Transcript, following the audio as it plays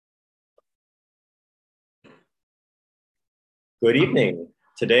Good evening.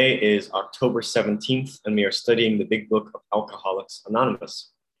 Today is October 17th, and we are studying the Big Book of Alcoholics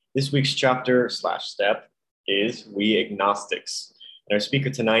Anonymous. This week's chapter / step is We Agnostics. And our speaker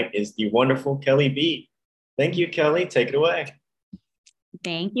tonight is the wonderful Kelly B. Thank you, Kelly. Take it away.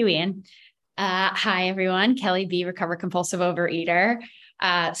 Thank you, Ian. Hi, everyone. Kelly B., recovered compulsive overeater.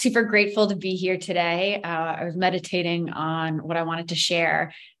 Super grateful to be here today. I was meditating on what I wanted to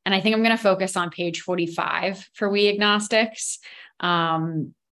share, and I think I'm going to focus on page 45 for We Agnostics,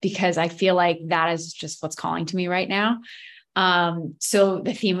 because I feel like that is just what's calling to me right now. So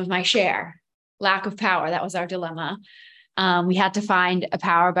the theme of my share, lack of power, that was our dilemma. We had to find a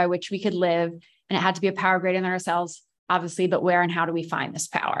power by which we could live, and it had to be a power greater than ourselves, obviously, but where and how do we find this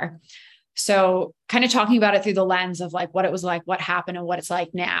power? So kind of talking about it through the lens of like what it was like, what happened, and what it's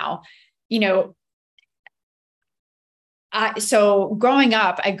like now. So growing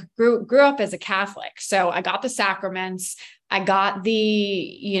up, I grew up as a Catholic. So I got the sacraments, I got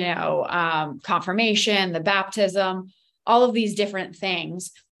the, confirmation, the baptism, all of these different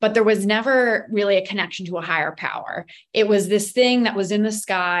things, but there was never really a connection to a higher power. It was this thing that was in the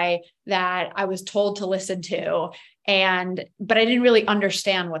sky that I was told to listen to. But I didn't really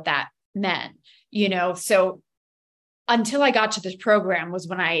understand what that meant, so until I got to this program was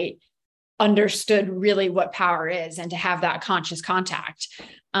when I understood really what power is and to have that conscious contact.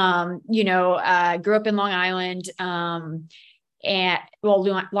 Grew up in Long Island, Long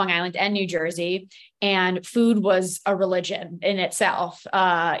Island and New Jersey, and food was a religion in itself.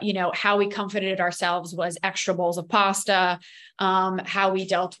 How we comforted ourselves was extra bowls of pasta. How we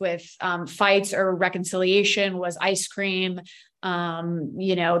dealt with fights or reconciliation was ice cream.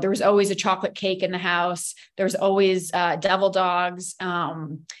 There was always a chocolate cake in the house. There was always devil dogs.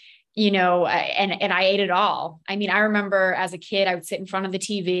 And I ate it all. I mean, I remember as a kid, I would sit in front of the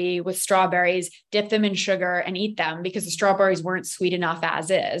TV with strawberries, dip them in sugar and eat them because the strawberries weren't sweet enough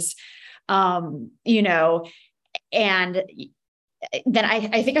as is. And then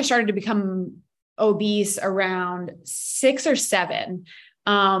I think I started to become obese around 6 or 7.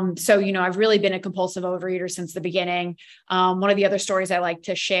 I've really been a compulsive overeater since the beginning. One of the other stories I like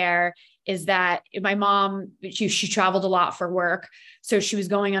to share is that my mom, she traveled a lot for work. So she was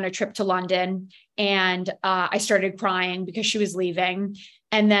going on a trip to London, and I started crying because she was leaving.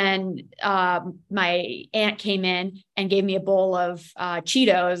 And then my aunt came in and gave me a bowl of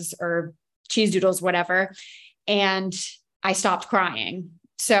Cheetos or cheese doodles, whatever. And I stopped crying.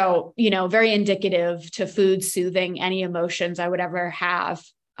 So, very indicative to food soothing any emotions I would ever have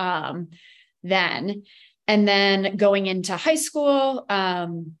then. And then going into high school,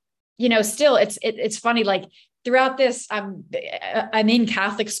 still it's funny, like throughout this, I'm in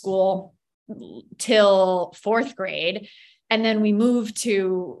Catholic school till 4th grade. And then we moved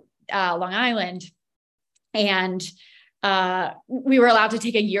to Long Island, and we were allowed to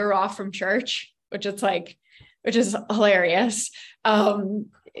take a year off from church, which is hilarious.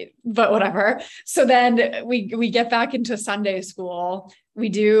 But whatever. So then we get back into Sunday school, we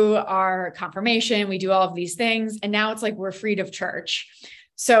do our confirmation, we do all of these things. And now it's like, we're freed of church.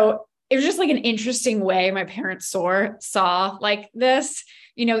 So it was just like an interesting way my parents saw like this,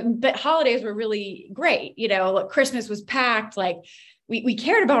 but holidays were really great. Like Christmas was packed. Like we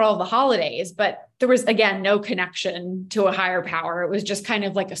cared about all the holidays, but there was, again, no connection to a higher power. It was just kind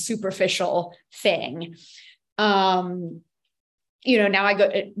of like a superficial thing. Now I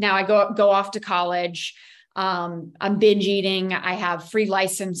go off to college. I'm binge eating. I have free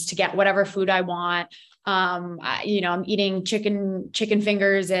license to get whatever food I want. I'm eating chicken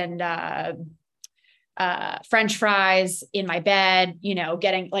fingers and French fries in my bed,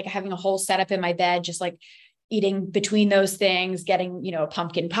 having a whole setup in my bed, just like eating between those things, getting,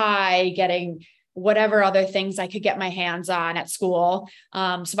 pumpkin pie, getting whatever other things I could get my hands on at school.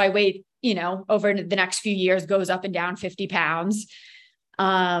 So my weight, over the next few years goes up and down 50 pounds.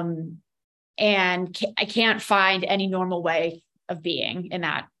 And I can't find any normal way of being in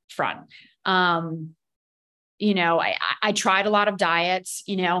that front. I tried a lot of diets,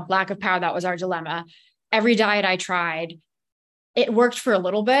 lack of power. That was our dilemma. Every diet I tried, it worked for a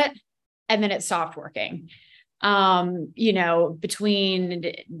little bit, and then it stopped working. Between,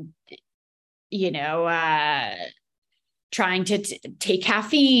 trying to take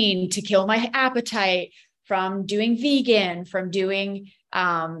caffeine to kill my appetite, from doing vegan, from doing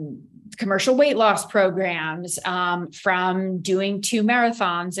commercial weight loss programs, from doing 2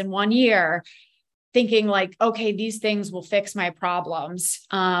 marathons in 1 year, thinking like, okay, these things will fix my problems.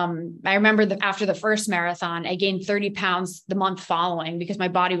 I remember that after the first marathon, I gained 30 pounds the month following because my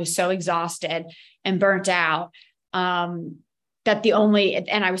body was so exhausted and burnt out. And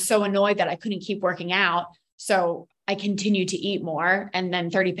I was so annoyed that I couldn't keep working out. So I continued to eat more. And then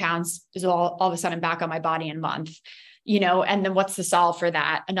 30 pounds is all of a sudden back on my body in a month, and then what's the solve for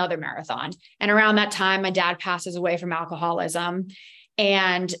that? Another marathon. And around that time, my dad passes away from alcoholism.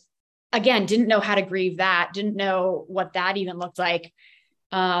 And again, didn't know how to grieve that, didn't know what that even looked like.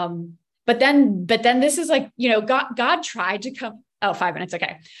 But then this is like, God tried to come. Oh, 5 minutes.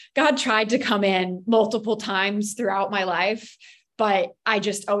 Okay. God tried to come in multiple times throughout my life, but I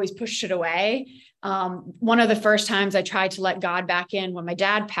just always pushed it away. One of the first times I tried to let God back in when my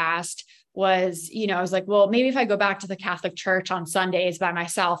dad passed was, I was like, well, maybe if I go back to the Catholic Church on Sundays by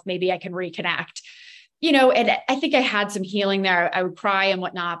myself, maybe I can reconnect, and I think I had some healing there. I would cry and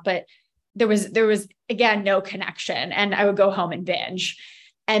whatnot, but there was again, no connection, and I would go home and binge.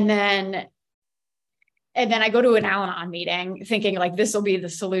 And then I go to an Al-Anon meeting thinking like, this will be the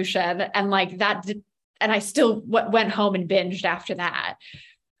solution. And like that, and I still went home and binged after that.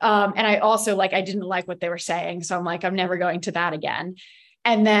 And I also I didn't like what they were saying. So I'm like, I'm never going to that again.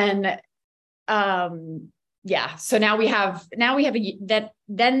 And then, so now we have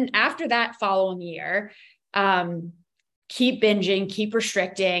then after that following year, keep binging, keep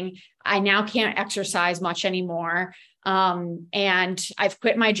restricting. I now can't exercise much anymore. And I've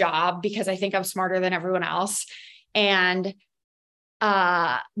quit my job because I think I'm smarter than everyone else. And,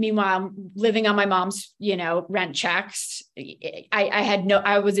 meanwhile, I'm living on my mom's, rent checks.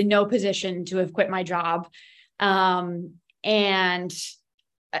 I was in no position to have quit my job. And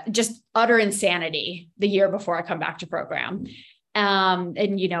just utter insanity the year before I come back to program. And,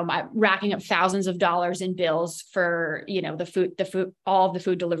 my racking up thousands of dollars in bills for, the food, all of the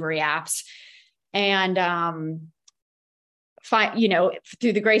food delivery apps. And,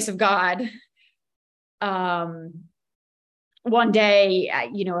 through the grace of God, one day,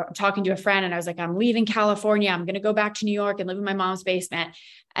 I'm talking to a friend and I was like, I'm leaving California. I'm going to go back to New York and live in my mom's basement.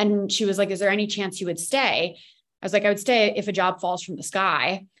 And she was like, is there any chance you would stay? I was like, I would stay if a job falls from the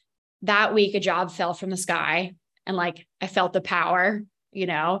sky. That week, a job fell from the sky. And I felt the power,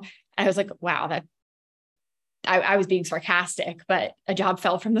 I was like, wow, that I was being sarcastic, but a job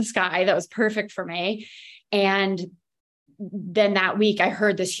fell from the sky. That was perfect for me. And then that week I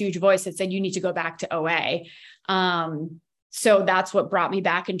heard this huge voice that said, you need to go back to OA. So that's what brought me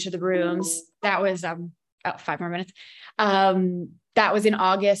back into the rooms. That was, 5 more minutes. That was in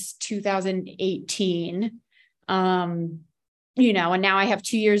August, 2018. And now I have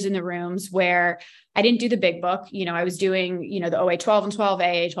 2 years in the rooms where I didn't do the big book. I was doing, the OA 12 and 12,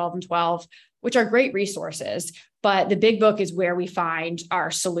 AA 12 and 12, which are great resources, but the big book is where we find our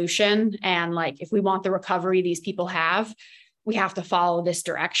solution. And if we want the recovery these people have, we have to follow this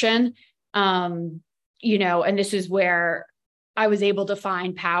direction. And this is where I was able to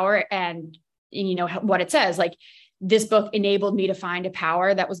find power and, what it says, this book enabled me to find a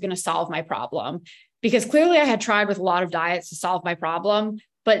power that was going to solve my problem. Because clearly I had tried with a lot of diets to solve my problem,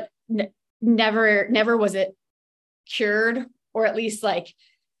 but never was it cured, or at least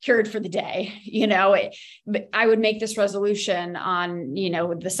cured for the day. I would make this resolution on,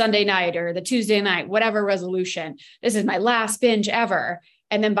 the Sunday night or the Tuesday night, whatever resolution. This is my last binge ever.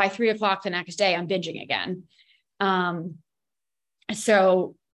 And then by 3 o'clock the next day, I'm binging again.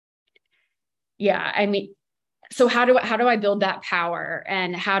 So how do I build that power,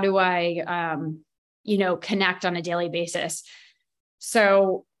 and how do I, connect on a daily basis?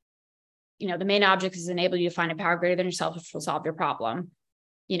 So, the main object is enable you to find a power greater than yourself, which will solve your problem,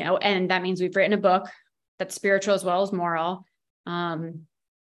 and that means we've written a book that's spiritual as well as moral. And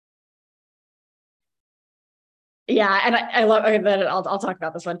I love that. I'll talk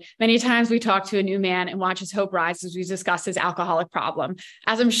about this one. Many times we talk to a new man and watch his hope rise as we discuss his alcoholic problem.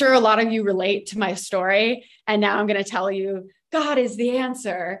 As I'm sure a lot of you relate to my story. And now I'm going to tell you, God is the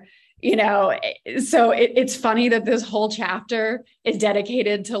answer. So it's funny that this whole chapter is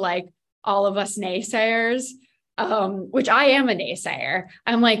dedicated to all of us naysayers, which I am a naysayer.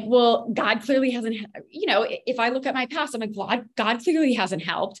 I'm like, well, God clearly hasn't, if I look at my past, I'm like, God clearly hasn't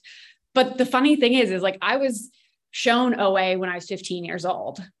helped. But the funny thing is I was shown OA when I was 15 years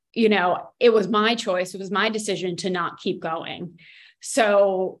old. It was my choice. It was my decision to not keep going.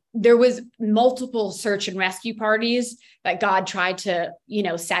 So there was multiple search and rescue parties that God tried to,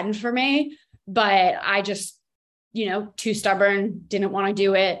 send for me, but I just, too stubborn, didn't want to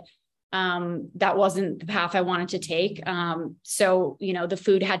do it. That wasn't the path I wanted to take. So, the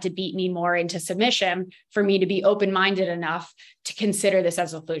food had to beat me more into submission for me to be open-minded enough to consider this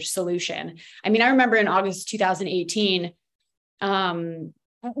as a solution. I mean, I remember in August 2018,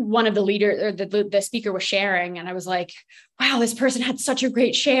 one of the leaders or the speaker was sharing, and I was like, wow, this person had such a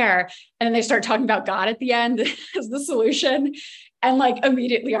great share. And then they start talking about God at the end as the solution. And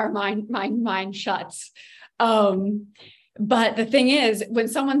immediately our mind shuts. But the thing is, when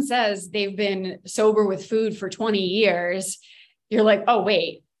someone says they've been sober with food for 20 years, you're like, oh,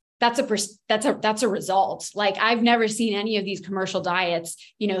 wait, that's a result. Like, I've never seen any of these commercial diets.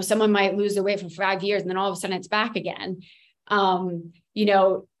 You know, someone might lose their weight for 5 years and then all of a sudden it's back again. You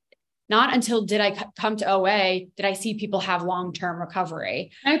know, not until did I come to OA did I see people have long-term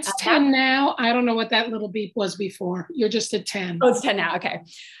recovery. That's 10 now. I don't know what that little beep was before. You're just at 10. Oh, it's 10 now. Okay.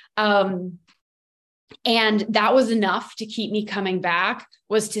 And that was enough to keep me coming back,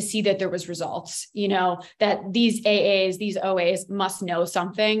 was to see that there was results, you know, that these AAs, these OAs must know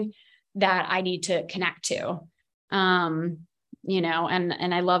something that I need to connect to. You know,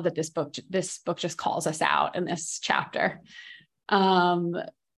 and I love that this book just calls us out in this chapter.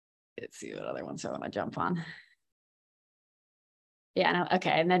 Let's see what other ones I want to jump on. Yeah, no,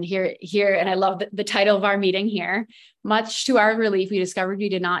 okay. And then here, and I love the title of our meeting here. Much to our relief, we discovered we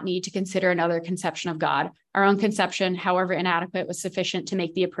did not need to consider another conception of God. Our own conception, however inadequate, was sufficient to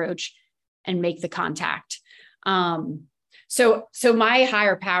make the approach and make the contact. So my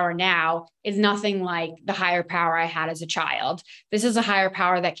higher power now is nothing like the higher power I had as a child. This is a higher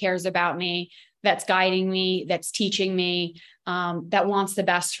power that cares about me, that's guiding me, that's teaching me, that wants the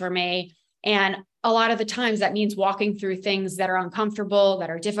best for me. And a lot of the times that means walking through things that are uncomfortable, that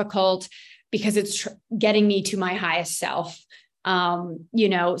are difficult, because it's getting me to my highest self. You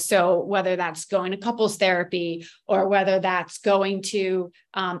know, so whether that's going to couples therapy, or whether that's going to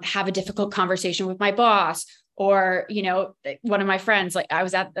have a difficult conversation with my boss, or, you know, one of my friends, like I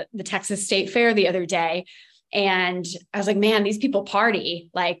was at the Texas State Fair the other day, and I was like, man, these people party,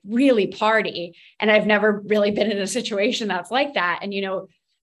 like really party. And I've never really been in a situation that's like that. And, you know,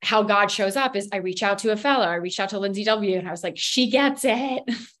 how God shows up is I reach out to a fellow, I reached out to Lindsay W. And I was like, she gets it.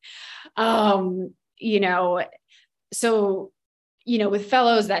 You know, so, you know, with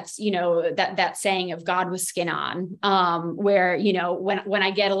fellows, that's, you know, that saying of God with skin on, where, you know, when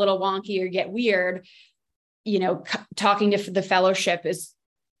I get a little wonky or get weird, you know, talking to the fellowship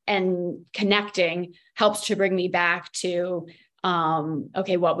and connecting helps to bring me back to,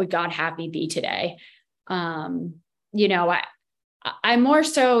 okay, what would God have me be today? You know, I'm more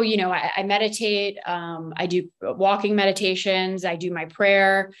so, you know, I meditate, I do walking meditations, I do my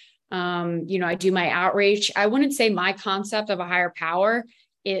prayer, you know, I do my outreach. I wouldn't say my concept of a higher power,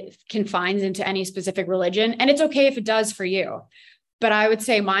 it confines into any specific religion, and it's okay if it does for you. But I would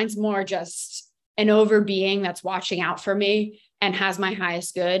say mine's more just an overbeing that's watching out for me and has my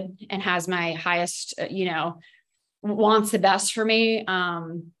highest good and has my highest, you know, wants the best for me.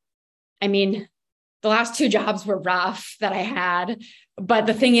 I mean, the last 2 jobs were rough that I had, but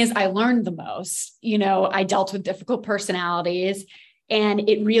the thing is, I learned the most. You know, I dealt with difficult personalities, and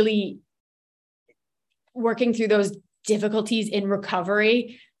it really, working through those difficulties in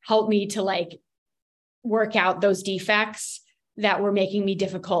recovery helped me to like work out those defects that were making me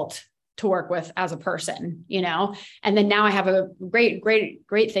difficult to work with as a person, you know. And then now I have a great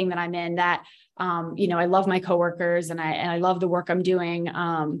thing that I'm in that, you know, I love my coworkers and I love the work I'm doing.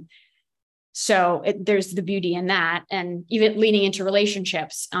 So there's the beauty in that. And even leaning into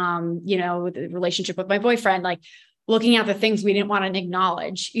relationships, you know, the relationship with my boyfriend, like looking at the things we didn't want to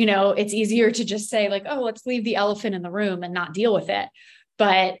acknowledge, you know, it's easier to just say like, oh, let's leave the elephant in the room and not deal with it.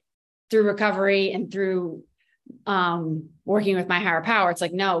 But through recovery and through working with my higher power, it's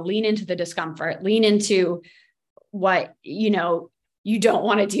like, no, lean into the discomfort, lean into what, you know, you don't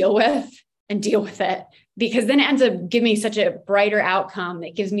want to deal with, and deal with it, because then it ends up giving me such a brighter outcome.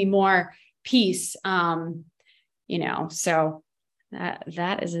 It gives me more peace, you know, so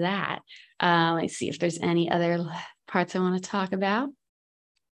that is that. Let's see if there's any other parts I want to talk about.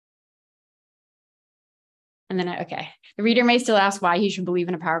 And then, okay, the reader may still ask why he should believe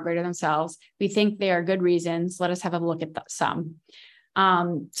in a power greater than themselves. We think they are good reasons. Let us have a look at some.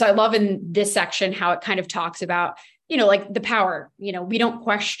 So I love in this section how it kind of talks about, you know, like the power, you know, we don't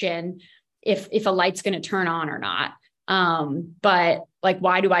question if a light's going to turn on or not. But like,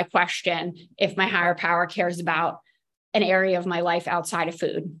 why do I question if my higher power cares about an area of my life outside of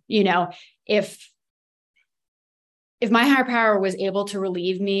food? You know, if my higher power was able to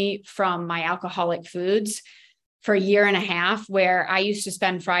relieve me from my alcoholic foods for 1.5 years, where I used to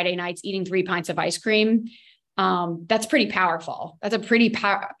spend Friday nights eating 3 pints of ice cream, that's pretty powerful. That's a pretty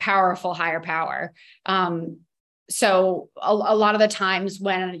powerful higher power. So a lot of the times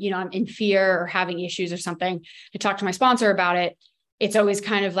when, you know, I'm in fear or having issues or something, I talk to my sponsor about it. It's always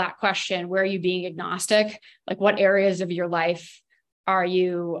kind of that question, where are you being agnostic? Like, what areas of your life are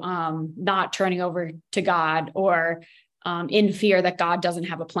you not turning over to God, or in fear that God doesn't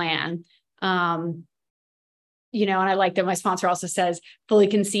have a plan? and I like that my sponsor also says, fully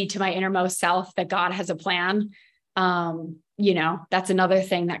concede to my innermost self that God has a plan. That's another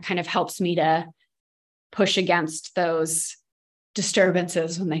thing that kind of helps me to push against those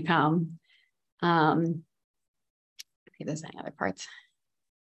disturbances when they come. See if there's any other parts.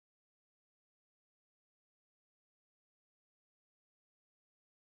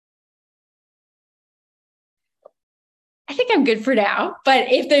 I think I'm good for now, but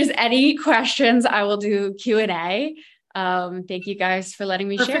if there's any questions, I will do Q&A. Thank you guys for letting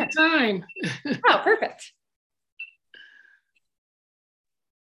me share. Perfect time. Oh, perfect.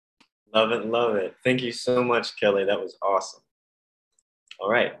 Love it, love it. Thank you so much, Kelly. That was awesome.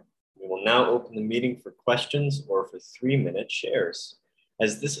 All right, we will now open the meeting for questions or for 3-minute shares.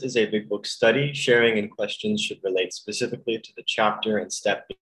 As this is a big book study, sharing and questions should relate specifically to the chapter and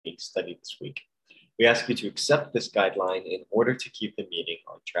step being studied this week. We ask you to accept this guideline in order to keep the meeting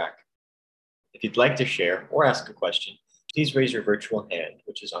on track. If you'd like to share or ask a question, please raise your virtual hand,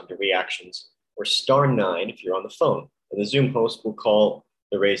 which is under reactions, or *9 if you're on the phone, and the Zoom host will call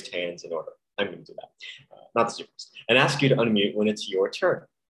the raised hands in order. I'm going to do that, not the Zoom host, and ask you to unmute when it's your turn.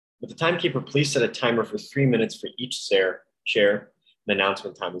 With the timekeeper, please set a timer for 3 minutes for each share. The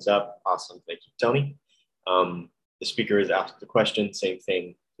announcement time is up. Awesome, thank you, Tony. The speaker is asked the question, same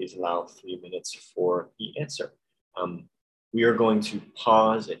thing. Please allow 3 minutes for the answer. We are going to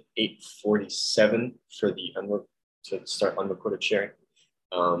pause at 8:47 for to start unrecorded sharing.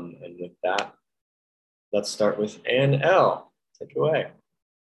 And with that, let's start with Ann L. Take it away.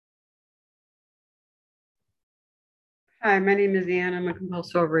 Hi, my name is Ann. I'm a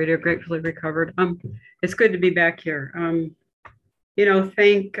compulsive overeater, gratefully recovered. It's good to be back here.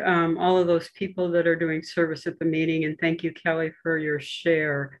 Thank all of those people that are doing service at the meeting, and thank you, Kelly, for your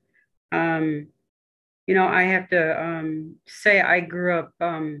share. I have to say I grew up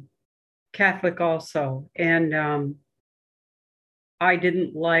Catholic also, and I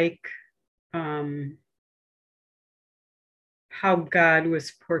didn't like how God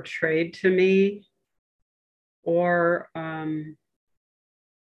was portrayed to me, or the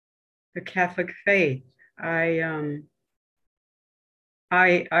Catholic faith.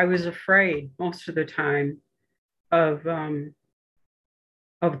 I was afraid most of the time of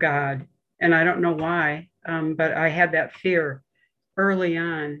God, and I don't know why, but I had that fear early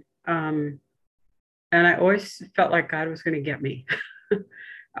on, and I always felt like God was going to get me,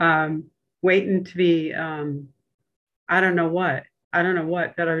 waiting to be, I don't know what,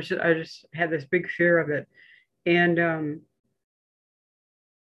 that I just had this big fear of it, and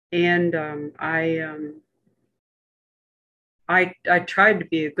I tried to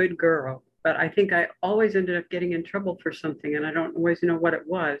be a good girl, but I think I always ended up getting in trouble for something, and I don't always know what it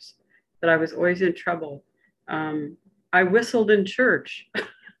was, but I was always in trouble. I whistled in church.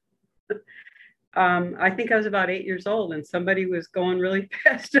 I think I was about 8 years old, and somebody was going really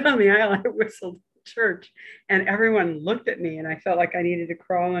fast down the aisle. I whistled in church, and everyone looked at me, and I felt like I needed to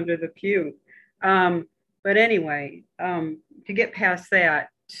crawl under the pew. But anyway, to get past that,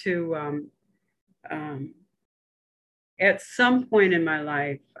 at some point in my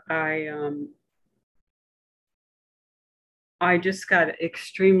life, I just got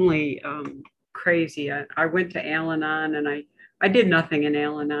extremely crazy. I went to Al-Anon, and I did nothing in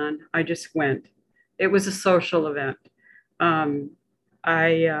Al-Anon. I just went. It was a social event. I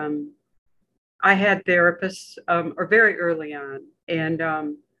had therapists or very early on, and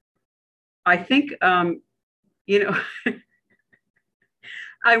I think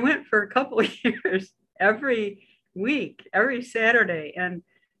I went for a couple of years every week, every Saturday, and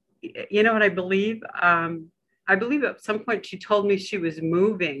you know what I believe? I believe at some point she told me she was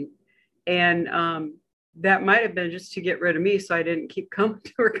moving, and that might have been just to get rid of me, so I didn't keep coming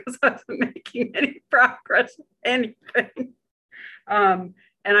to her because I wasn't making any progress with anything. And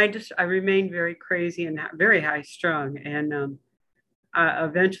I remained very crazy and very high strung, and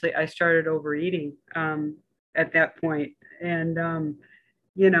eventually I started overeating at that point, and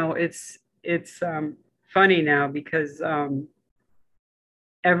it's funny now because I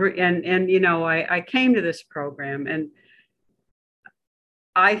came to this program, and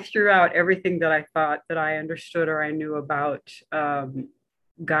I threw out everything that I thought that I understood or I knew about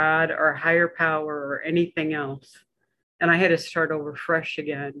God or higher power or anything else. And I had to start over fresh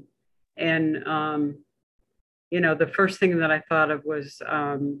again. And, the first thing that I thought of was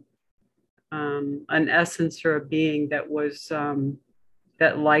an essence or a being that was,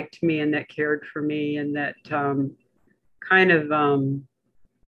 that liked me and that cared for me, and that kind of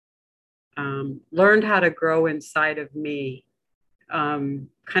learned how to grow inside of me.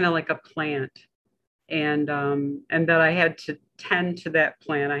 Kind of like a plant, and that I had to tend to that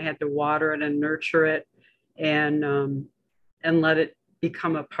plant. I had to water it and nurture it, and let it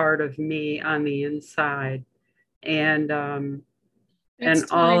become a part of me on the inside. And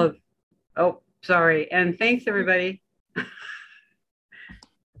all of, oh, sorry. And thanks, everybody.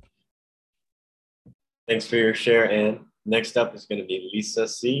 Thanks for your share, Anne. Next up is going to be Lisa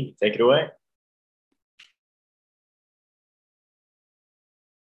C. Take it away.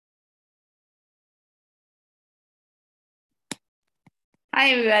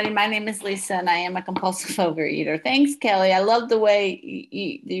 Hi, everybody. My name is Lisa, and I am a compulsive overeater. Thanks, Kelly. I love the way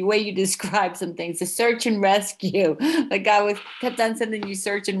you describe some things. The search and rescue. Like God kept on sending you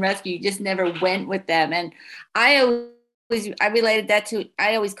search and rescue. You just never went with them. And I related that to,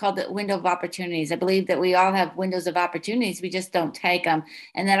 I always called it window of opportunities. I believe that we all have windows of opportunities. We just don't take them.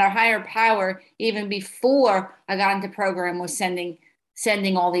 And that our higher power, even before I got into program, was sending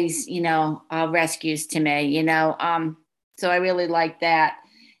all these, rescues to me, So I really like that.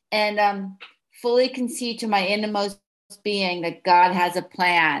 And fully concede to my innermost being that God has a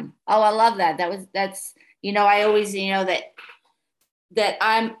plan. Oh, I love that. That's I always,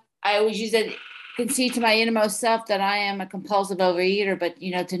 I always use it, concede to my innermost self that I am a compulsive overeater, but,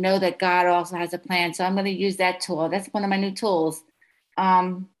 to know that God also has a plan. So I'm going to use that tool. That's one of my new tools.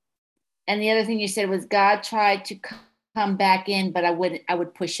 And the other thing you said was God tried to come back in, but I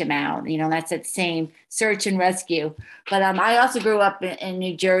would push him out. That's that same search and rescue. But I also grew up in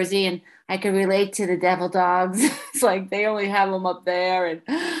New Jersey, and I could relate to the devil dogs. It's like they only have them up there. And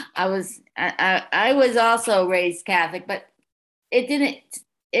I was also raised Catholic, but it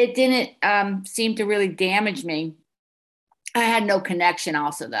didn't seem to really damage me. I had no connection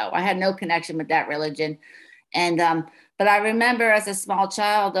also, though. I had no connection with that religion. And but I remember as a small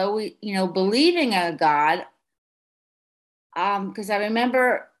child, though, believing in a God. Because I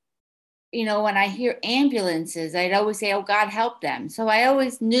remember, when I hear ambulances, I'd always say, oh, God help them. So I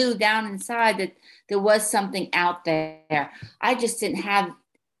always knew down inside that there was something out there. I just didn't have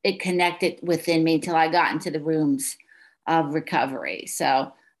it connected within me until I got into the rooms of recovery.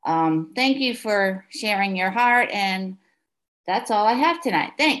 So thank you for sharing your heart. And that's all I have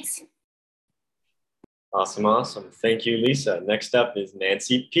tonight. Thanks. Awesome. Thank you, Lisa. Next up is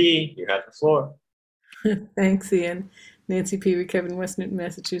Nancy P. You have the floor. Thanks, Ian. Nancy P. recovered in West Newton,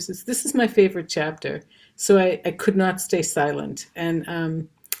 Massachusetts. This is my favorite chapter, so I could not stay silent. And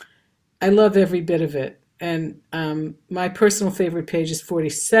I love every bit of it. And my personal favorite page is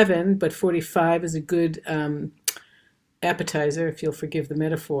 47, but 45 is a good appetizer, if you'll forgive the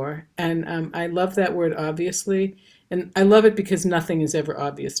metaphor. And I love that word, obviously. And I love it because nothing is ever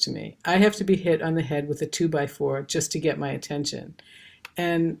obvious to me. I have to be hit on the head with a 2x4 just to get my attention.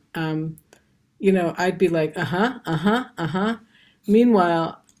 And I'd be like,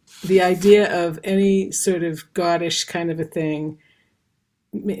 Meanwhile, the idea of any sort of goddish kind of a thing,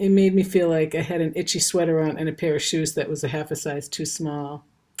 it made me feel like I had an itchy sweater on and a pair of shoes that was a half a size too small.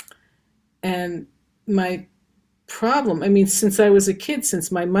 And my problem, since I was a kid,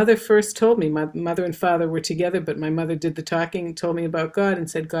 since my mother first told me, my mother and father were together, but my mother did the talking, told me about God and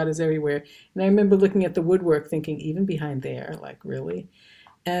said God is everywhere. And I remember looking at the woodwork thinking, even behind there, like really?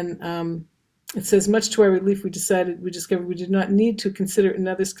 And it says, much to our relief, we discovered we did not need to consider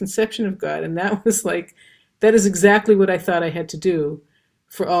another's conception of God. And that was that is exactly what I thought I had to do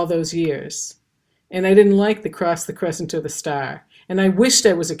for all those years. And I didn't like the cross, the crescent, or the star. And I wished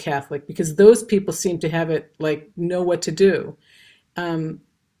I was a Catholic because those people seem to have it, know what to do. And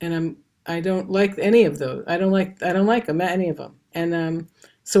I don't like any of those. I don't like them, any of them. And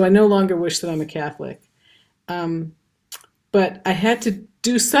so I no longer wish that I'm a Catholic. But I had to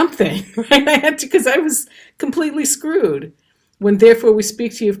do something, right? I had to, because I was completely screwed. When therefore we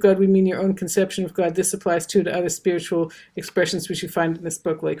speak to you of God, we mean your own conception of God. This applies too to other spiritual expressions which you find in this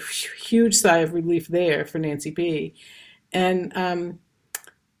book. Huge sigh of relief there for Nancy P. And,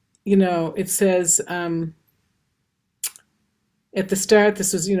 it says at the start,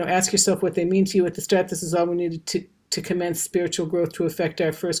 this was, ask yourself what they mean to you. At the start, this is all we needed to commence spiritual growth to affect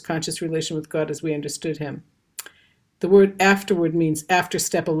our first conscious relation with God as we understood him. The word afterward means after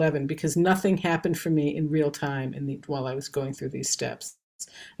step 11, because nothing happened for me in real time while I was going through these steps.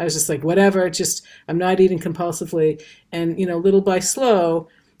 I was just like, whatever, I'm not eating compulsively. And, little by slow,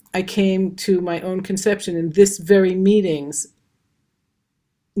 I came to my own conception, and this very meeting's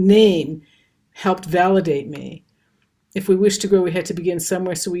name helped validate me. If we wished to grow, we had to begin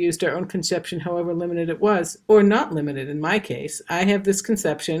somewhere, so we used our own conception, however limited it was, or not limited in my case. I have this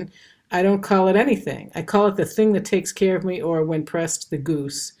conception. I don't call it anything. I call it the thing that takes care of me, or when pressed, the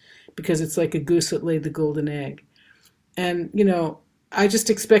goose, because it's like a goose that laid the golden egg. And, I just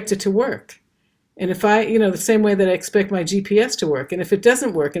expect it to work. And if I, the same way that I expect my GPS to work, and if it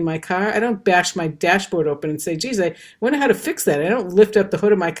doesn't work in my car, I don't bash my dashboard open and say, geez, I wonder how to fix that. I don't lift up the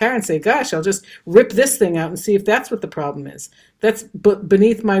hood of my car and say, gosh, I'll just rip this thing out and see if that's what the problem is. That's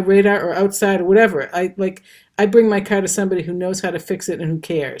beneath my radar or outside or whatever. I bring my car to somebody who knows how to fix it and who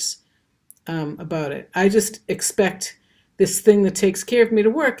cares about it. I just expect this thing that takes care of me to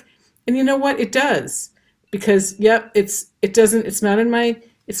work. And you know what? It does. Because, it's not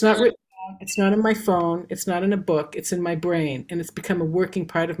written. It's not in my phone. It's not in a book. It's in my brain, and it's become a working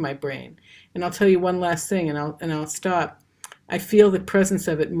part of my brain. And I'll tell you one last thing, and I'll stop. I feel the presence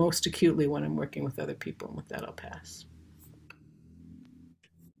of it most acutely when I'm working with other people. And with that, I'll pass.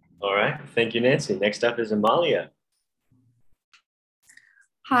 All right. Thank you, Nancy. Next up is Amalia.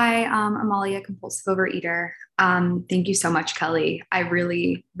 Hi, Amalia, compulsive overeater. Thank you so much, Kelly. I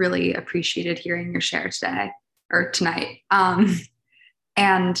really, really appreciated hearing your share tonight.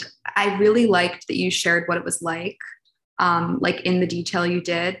 And I really liked that you shared what it was like in the detail you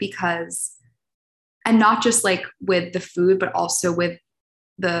did, and not just like with the food, but also with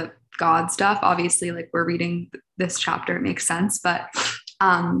the God stuff. Obviously, like we're reading this chapter, it makes sense. But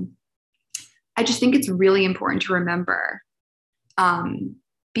I just think it's really important to remember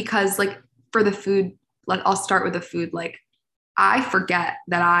because like for the food, I'll start with the food. Like I forget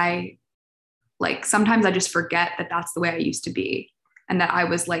that sometimes I just forget that that's the way I used to be. And that I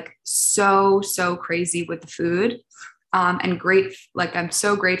was like so crazy with the food and great. Like, I'm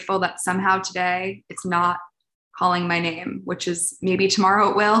so grateful that somehow today it's not calling my name, which is maybe tomorrow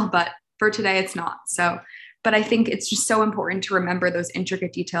it will, but for today it's not. So, but I think it's just so important to remember those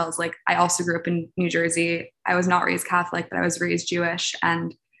intricate details. Like I also grew up in New Jersey. I was not raised Catholic, but I was raised Jewish.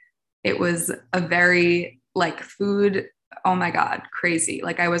 And it was a very food, oh my God, crazy.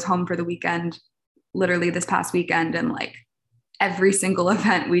 Like I was home for the weekend, literally this past weekend. And every single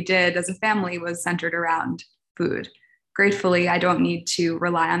event we did as a family was centered around food. Gratefully, I don't need to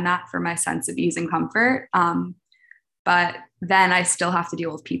rely on that for my sense of ease and comfort. But then I still have to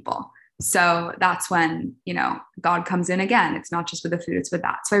deal with people. So that's when, God comes in again. It's not just with the food, it's with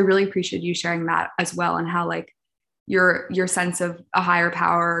that. So I really appreciate you sharing that as well. And how your sense of a higher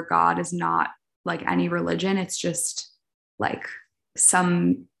power, God, is not like any religion. It's just like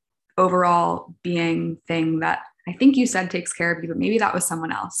some overall being thing that I think you said takes care of you, but maybe that was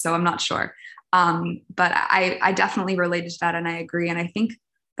someone else. So I'm not sure. But I definitely related to that. And I agree. And I think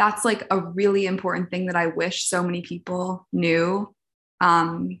that's like a really important thing that I wish so many people knew.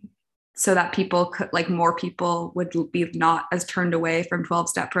 So that people could, more people would be not as turned away from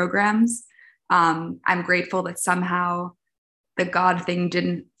 12-step programs. I'm grateful that somehow the God thing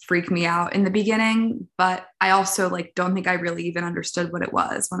didn't freak me out in the beginning, but I also don't think I really even understood what it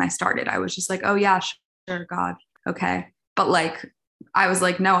was when I started. I was just like, oh yeah, sure, God. Okay. But I was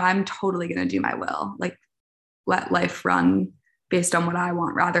like, no, I'm totally going to do my will. Let life run based on what I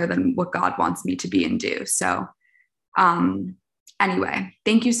want rather than what God wants me to be and do. So, anyway,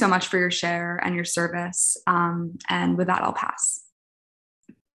 thank you so much for your share and your service. And with that, I'll pass.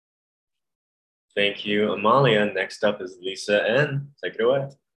 Thank you, Amalia. Next up is Lisa N. Take it away.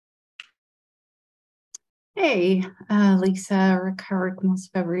 Hey, Lisa, recovered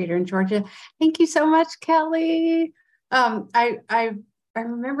compulsive overeater in Georgia. Thank you so much, Kelly. I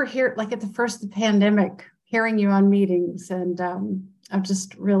remember here, at the first of the pandemic, hearing you on meetings, and I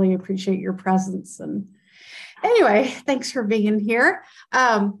just really appreciate your presence. And anyway, thanks for being here.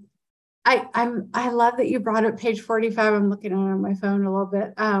 I love that you brought up page 45. I'm looking at it on my phone a little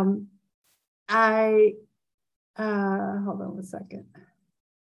bit. Hold on one second.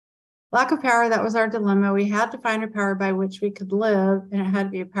 Lack of power, that was our dilemma. We had to find a power by which we could live, and it had to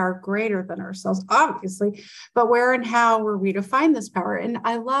be a power greater than ourselves, obviously. But where and how were we to find this power? And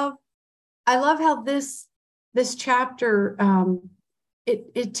I love how this chapter,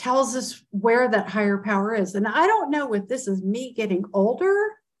 it tells us where that higher power is. And I don't know if this is me getting older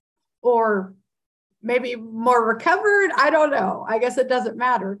or maybe more recovered. I don't know. I guess it doesn't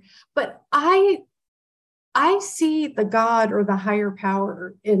matter. But I see the God or the higher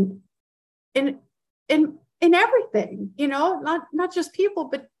power in everything, not just people,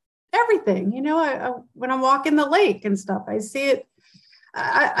 but everything. When I'm walking the lake and stuff, I see it.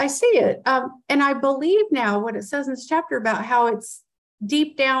 I see it. And I believe now what it says in this chapter about how it's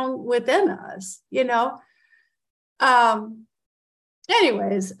deep down within us,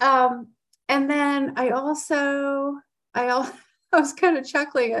 anyways. And then I was kind of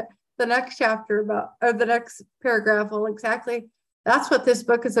chuckling at the next chapter or the next paragraph. Well, exactly. That's what this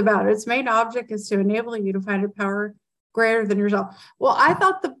book is about. Its main object is to enable you to find a power greater than yourself. Well, I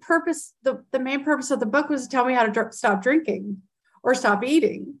thought the main purpose of the book was to tell me how to stop drinking or stop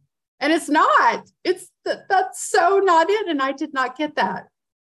eating. And it's not. That's so not it. And I did not get that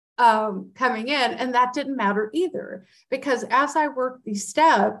coming in. And that didn't matter either, because as I work these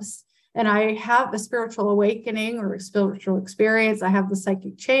steps and I have a spiritual awakening or a spiritual experience, I have the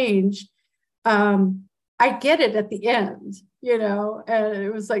psychic change, I get it at the end, you know. And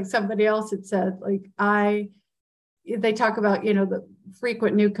it was like somebody else had said, like, they talk about, you know, the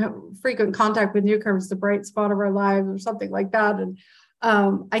frequent contact with newcomers, the bright spot of our lives, or something like that. And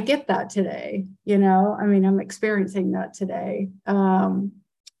I get that today, you know. I mean, I'm experiencing that today.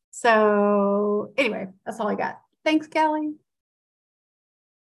 So anyway, that's all I got. Thanks, Kelly.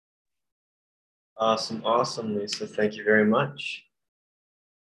 Awesome, Lisa. Thank you very much.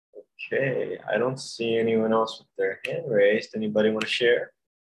 Okay, I don't see anyone else with their hand raised. Anybody want to share?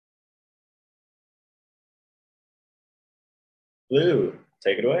 Blue,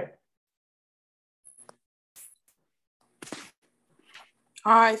 take it away.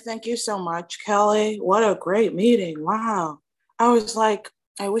 Hi, thank you so much, Kelly. What a great meeting. Wow. I was like,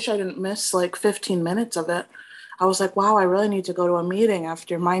 I wish I didn't miss like 15 minutes of it. I was like, wow, I really need to go to a meeting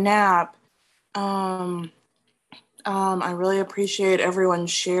after my nap. I really appreciate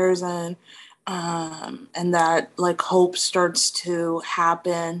everyone's shares and that like hope starts to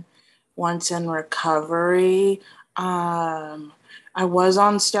happen once in recovery. I was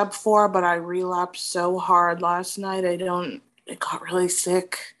on step 4, but I relapsed so hard last night. I got really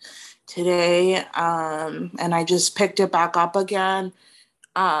sick today. And I just picked it back up again.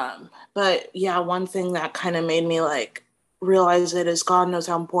 But yeah, one thing that kind of made me like realize it is God knows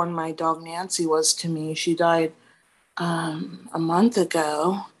how important my dog Nancy was to me. She died a month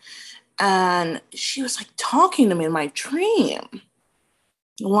ago, and she was like talking to me in my dream.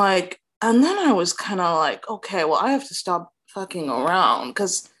 Like, and then I was kind of like, okay, well, I have to stop fucking around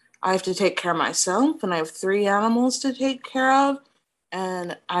because I have to take care of myself, and I have 3 animals to take care of,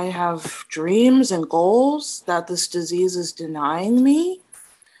 and I have dreams and goals that this disease is denying me.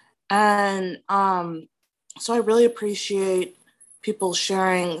 And so I really appreciate people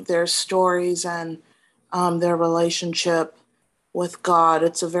sharing their stories and their relationship with God.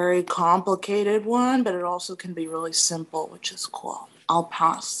 It's a very complicated one, but it also can be really simple, which is cool. I'll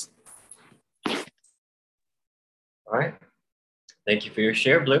pass. All right. Thank you for your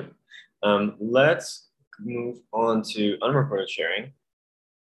share, Blue. Let's move on to unreported sharing.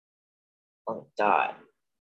 Oh, Dot.